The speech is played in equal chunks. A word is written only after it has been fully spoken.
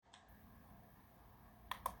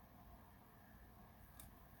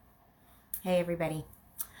Hey everybody.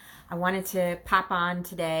 I wanted to pop on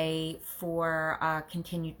today for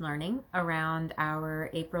continued learning around our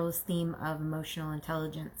April's theme of emotional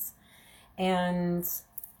intelligence. And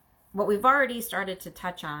what we've already started to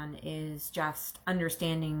touch on is just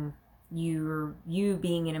understanding you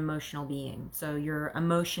being an emotional being. So your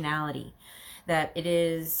emotionality, that it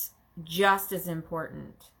is just as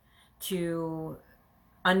important to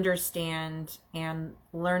understand and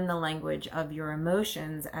learn the language of your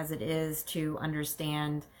emotions as it is to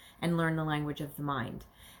understand and learn the language of the mind.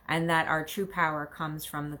 And that our true power comes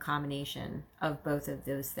from the combination of both of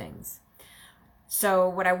those things. So,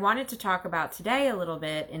 what I wanted to talk about today a little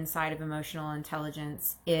bit inside of emotional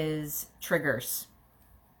intelligence is triggers.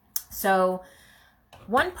 So,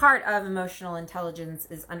 one part of emotional intelligence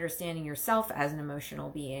is understanding yourself as an emotional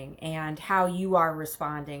being and how you are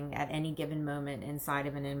responding at any given moment inside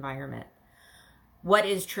of an environment. What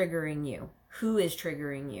is triggering you? Who is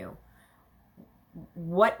triggering you?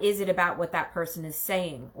 What is it about what that person is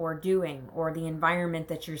saying or doing, or the environment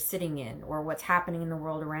that you're sitting in, or what's happening in the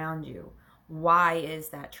world around you? Why is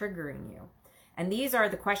that triggering you? And these are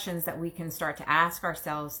the questions that we can start to ask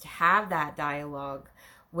ourselves to have that dialogue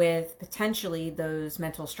with potentially those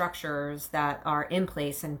mental structures that are in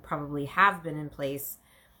place and probably have been in place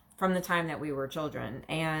from the time that we were children,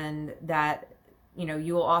 and that,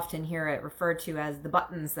 you will often hear it referred to as the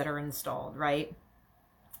buttons that are installed, right?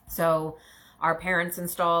 So our parents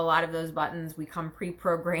install a lot of those buttons. We come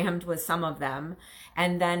pre-programmed with some of them.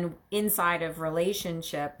 And then inside of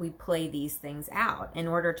relationship, we play these things out in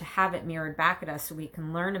order to have it mirrored back at us so we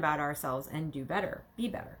can learn about ourselves and do better, be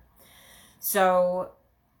better. So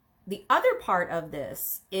the other part of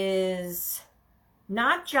this is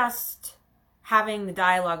not just having the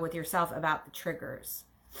dialogue with yourself about the triggers.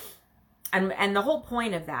 And the whole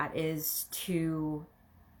point of that is to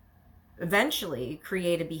eventually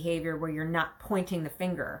create a behavior where you're not pointing the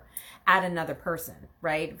finger at another person,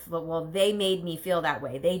 right? Well, they made me feel that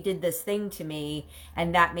way. They did this thing to me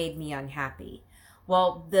and that made me unhappy.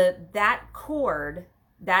 Well, that cord,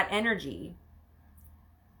 that energy,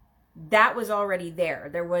 that was already there.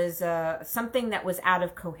 There was something that was out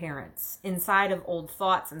of coherence inside of old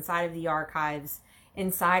thoughts, inside of the archives,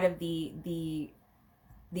 inside of the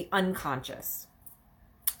unconscious.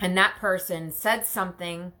 And that person said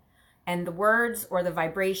something, and the words or the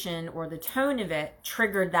vibration or the tone of it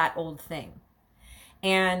triggered that old thing.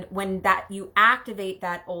 And when that you activate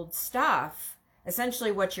that old stuff,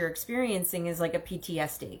 essentially what you're experiencing is like a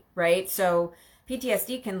PTSD, right? So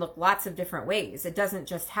PTSD can look lots of different ways. It doesn't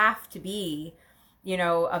just have to be,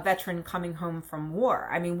 a veteran coming home from war.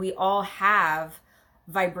 I mean, we all have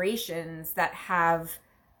vibrations that have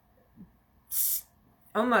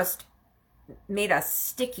almost made us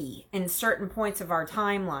sticky in certain points of our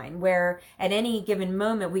timeline, where at any given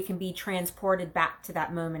moment we can be transported back to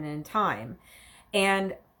that moment in time.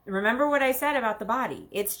 And remember what I said about the body.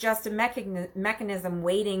 It's just a mechanism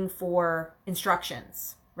waiting for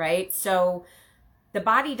instructions, right? So the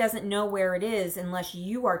body doesn't know where it is unless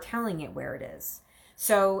you are telling it where it is.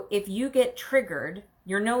 So if you get triggered,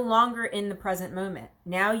 you're no longer in the present moment.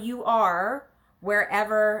 Now you are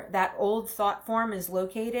wherever that old thought form is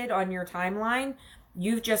located on your timeline.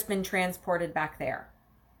 You've just been transported back there.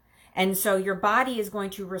 And so your body is going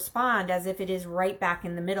to respond as if it is right back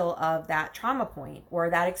in the middle of that trauma point or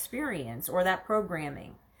that experience or that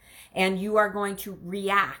programming. And you are going to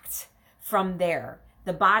react from there.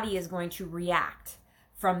 The body is going to react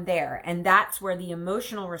from there. And that's where the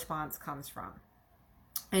emotional response comes from.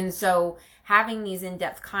 And so having these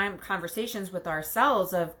in-depth conversations with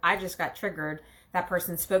ourselves of, I just got triggered, that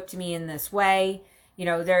person spoke to me in this way,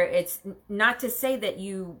 it's not to say that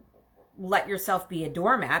you let yourself be a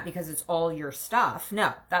doormat because it's all your stuff.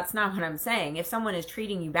 No, that's not what I'm saying. If someone is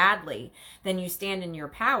treating you badly, then you stand in your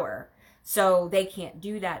power. So they can't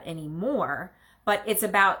do that anymore. But it's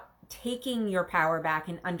about taking your power back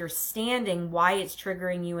and understanding why it's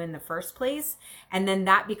triggering you in the first place. And then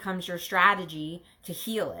that becomes your strategy to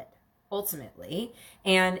heal it ultimately.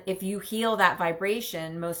 And if you heal that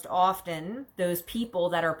vibration, most often those people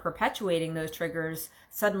that are perpetuating those triggers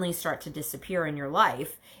suddenly start to disappear in your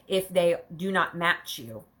life if they do not match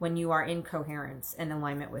you when you are in coherence and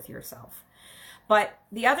alignment with yourself. But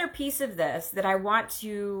the other piece of this that I want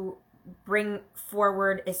to bring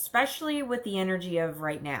forward, especially with the energy of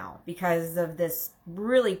right now, because of this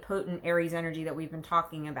really potent Aries energy that we've been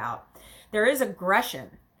talking about, there is aggression.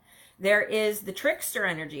 There is the trickster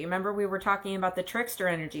energy. Remember, we were talking about the trickster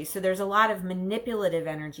energy. So there's a lot of manipulative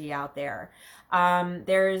energy out there.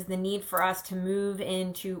 There is the need for us to move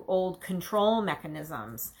into old control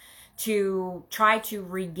mechanisms to try to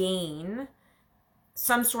regain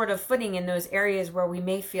some sort of footing in those areas where we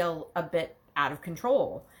may feel a bit out of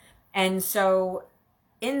control. And so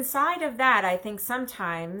inside of that, I think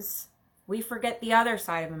sometimes we forget the other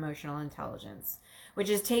side of emotional intelligence, which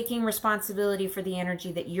is taking responsibility for the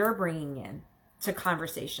energy that you're bringing in to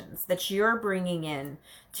conversations, that you're bringing in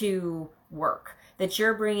to work, that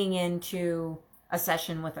you're bringing into a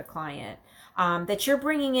session with a client, that you're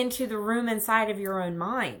bringing into the room inside of your own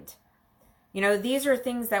mind. You know, these are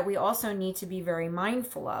things that we also need to be very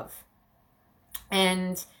mindful of.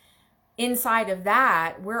 And inside of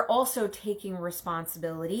that, we're also taking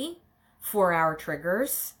responsibility for our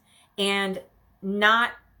triggers and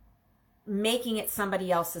not making it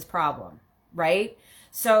somebody else's problem, right?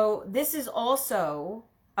 So this is also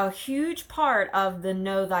a huge part of the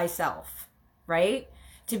know thyself, right?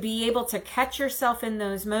 To be able to catch yourself in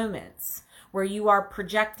those moments where you are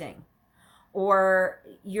projecting or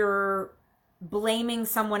you're blaming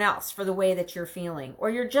someone else for the way that you're feeling,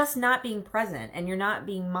 or you're just not being present and you're not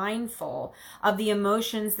being mindful of the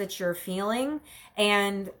emotions that you're feeling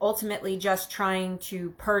and ultimately just trying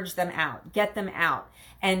to purge them out, get them out.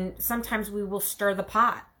 And sometimes we will stir the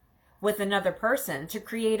pot with another person to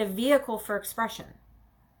create a vehicle for expression.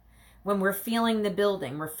 When we're feeling the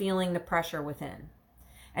building, we're feeling the pressure within.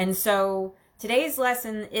 And so today's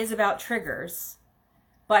lesson is about triggers,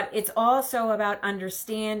 but it's also about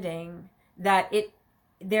understanding that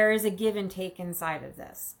there is a give and take inside of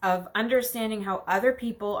this, of understanding how other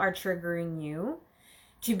people are triggering you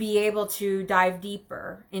to be able to dive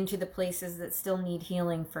deeper into the places that still need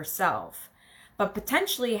healing for self, but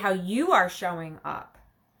potentially how you are showing up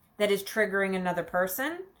that is triggering another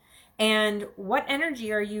person, and what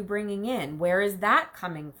energy are you bringing in? Where is that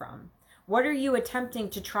coming from? What are you attempting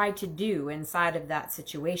to try to do inside of that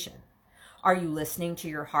situation? Are you listening to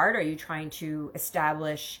your heart? Are you trying to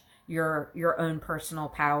establish your own personal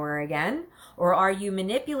power again? Or are you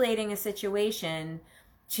manipulating a situation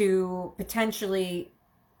to potentially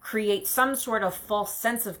create some sort of false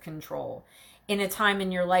sense of control in a time in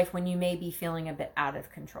your life when you may be feeling a bit out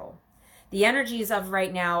of control? The energies of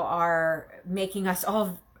right now are making us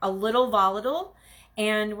all a little volatile,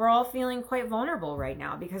 and we're all feeling quite vulnerable right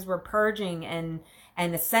now because we're purging and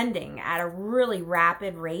ascending at a really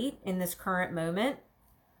rapid rate in this current moment.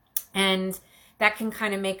 And that can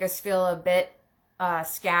kind of make us feel a bit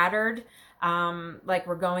scattered, like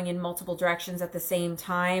we're going in multiple directions at the same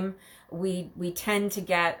time. We tend to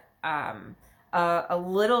get a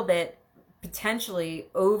little bit potentially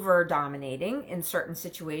over dominating in certain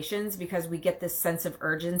situations because we get this sense of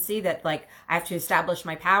urgency that, like, I have to establish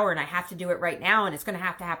my power and I have to do it right now and it's going to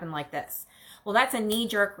have to happen like this. Well, that's a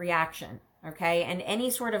knee-jerk reaction, okay? And any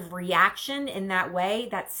sort of reaction in that way,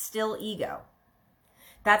 that's still ego.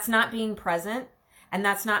 That's not being present, and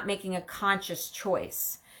that's not making a conscious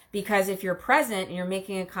choice. Because if you're present and you're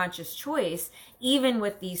making a conscious choice, even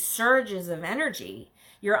with these surges of energy,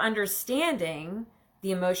 you're understanding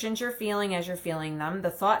the emotions you're feeling as you're feeling them, the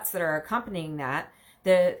thoughts that are accompanying that,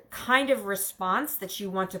 the kind of response that you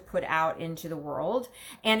want to put out into the world,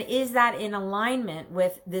 and is that in alignment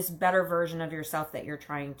with this better version of yourself that you're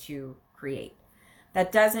trying to create?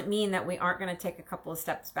 That doesn't mean that we aren't going to take a couple of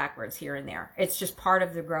steps backwards here and there. It's just part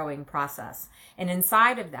of the growing process. And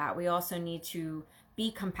inside of that, we also need to be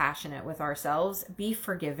compassionate with ourselves, be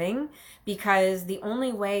forgiving, because the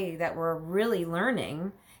only way that we're really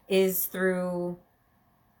learning is through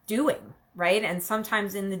doing, right? And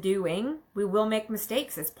sometimes in the doing, we will make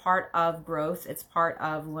mistakes. It's part of growth. It's part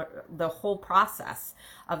of the whole process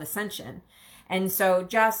of ascension. And so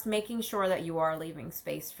just making sure that you are leaving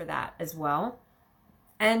space for that as well.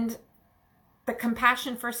 And the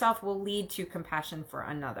compassion for self will lead to compassion for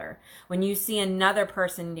another. When you see another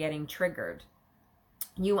person getting triggered,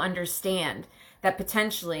 you understand that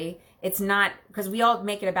potentially it's not, because we all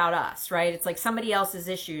make it about us, right? It's like somebody else's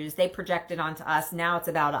issues, they project it onto us, now it's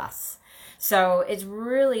about us. So it's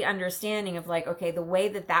really understanding of like, okay, the way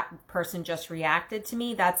that that person just reacted to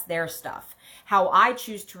me, that's their stuff. How I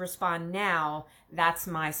choose to respond now, that's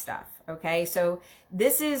my stuff. Okay, so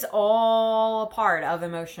this is all a part of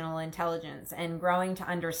emotional intelligence and growing to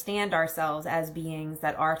understand ourselves as beings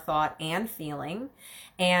that are thought and feeling,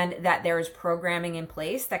 and that there is programming in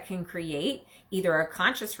place that can create either a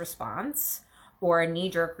conscious response or a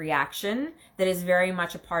knee-jerk reaction that is very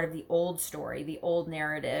much a part of the old story, the old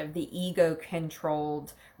narrative, the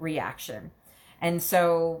age-controlled reaction. And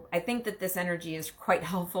so I think that this energy is quite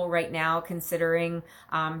helpful right now, considering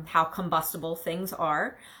how combustible things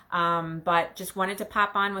are. But just wanted to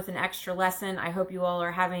pop on with an extra lesson. I hope you all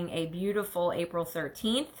are having a beautiful April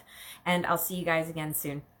 13th, and I'll see you guys again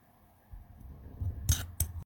soon.